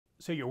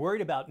So you're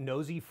worried about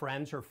nosy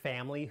friends or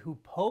family who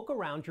poke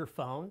around your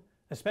phone,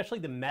 especially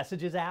the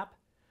Messages app?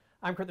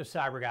 I'm the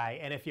CyberGuy,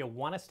 and if you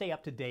want to stay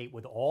up to date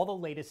with all the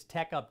latest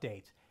tech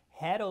updates,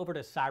 head over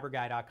to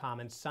cyberguy.com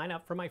and sign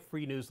up for my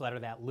free newsletter,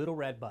 that little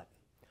red button.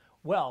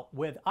 Well,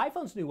 with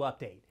iPhone's new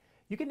update,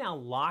 you can now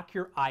lock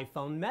your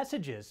iPhone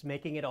messages,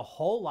 making it a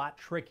whole lot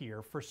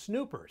trickier for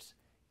snoopers.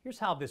 Here's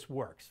how this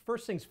works.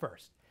 First things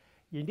first,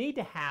 you need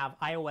to have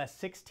iOS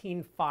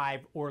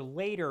 16.5 or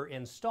later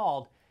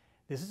installed.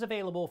 This is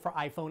available for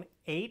iPhone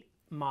 8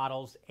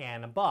 models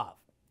and above.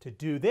 To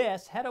do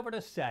this, head over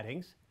to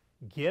Settings,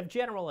 give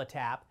General a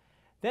tap,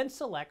 then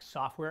select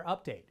Software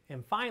Update,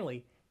 and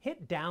finally,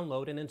 hit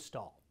Download and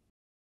Install.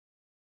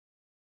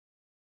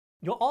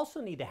 You'll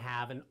also need to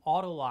have an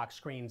auto lock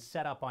screen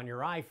set up on your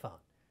iPhone.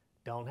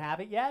 Don't have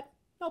it yet?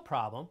 No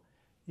problem.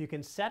 You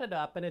can set it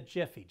up in a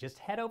jiffy. Just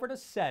head over to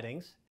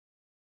Settings,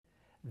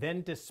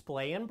 then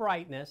Display and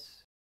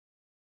Brightness,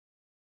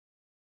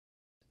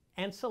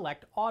 and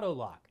select Auto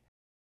Lock.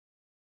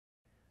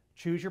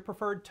 Choose your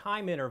preferred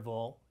time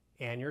interval,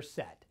 and you're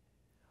set.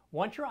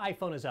 Once your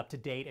iPhone is up to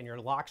date and your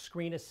lock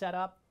screen is set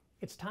up,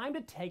 it's time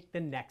to take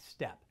the next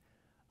step.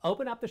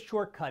 Open up the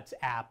Shortcuts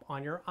app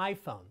on your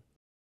iPhone.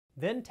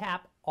 Then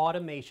tap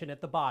Automation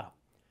at the bottom.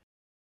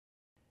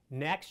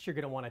 Next, you're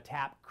going to want to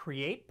tap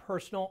Create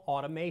Personal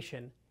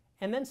Automation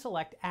and then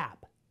select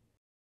App.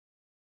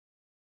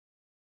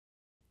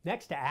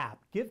 Next to App,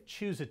 give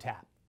Choose a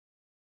tap.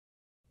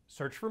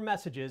 Search for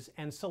Messages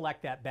and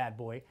select that bad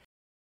boy.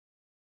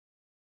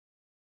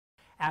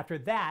 After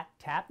that,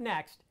 tap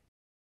Next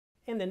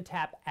and then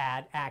tap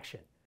Add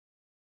Action.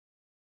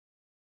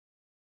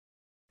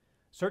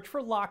 Search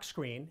for Lock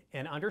Screen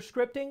and under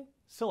Scripting,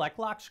 select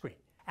Lock Screen.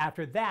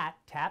 After that,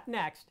 tap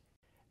Next.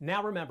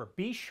 Now remember,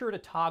 be sure to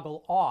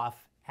toggle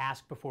off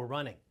Ask Before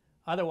Running.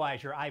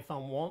 Otherwise, your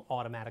iPhone won't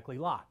automatically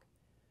lock.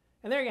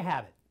 And there you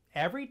have it.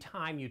 Every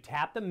time you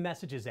tap the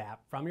Messages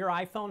app from your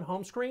iPhone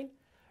home screen,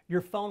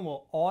 your phone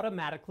will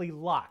automatically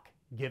lock,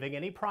 giving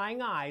any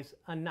prying eyes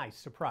a nice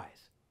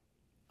surprise.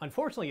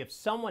 Unfortunately, if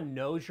someone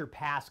knows your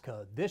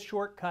passcode, this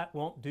shortcut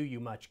won't do you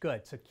much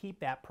good, so keep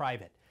that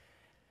private.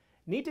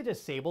 Need to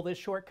disable this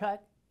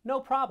shortcut? No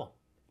problem.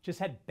 Just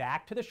head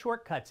back to the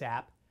Shortcuts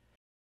app,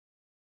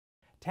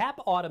 tap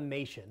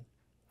Automation,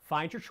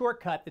 find your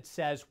shortcut that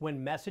says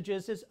When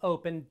Messages is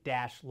Open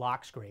 -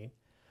 Lock Screen,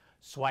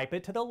 swipe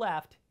it to the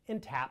left,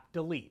 and tap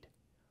Delete.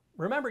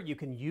 Remember, you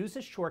can use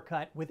this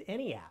shortcut with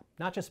any app,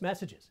 not just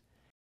Messages.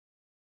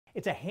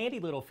 It's a handy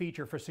little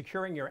feature for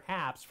securing your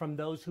apps from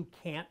those who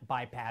can't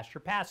bypass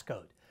your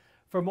passcode.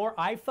 For more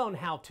iPhone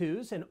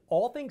how-tos and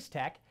all things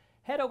tech,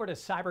 head over to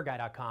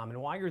cyberguy.com,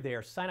 and while you're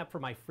there, sign up for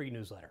my free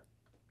newsletter.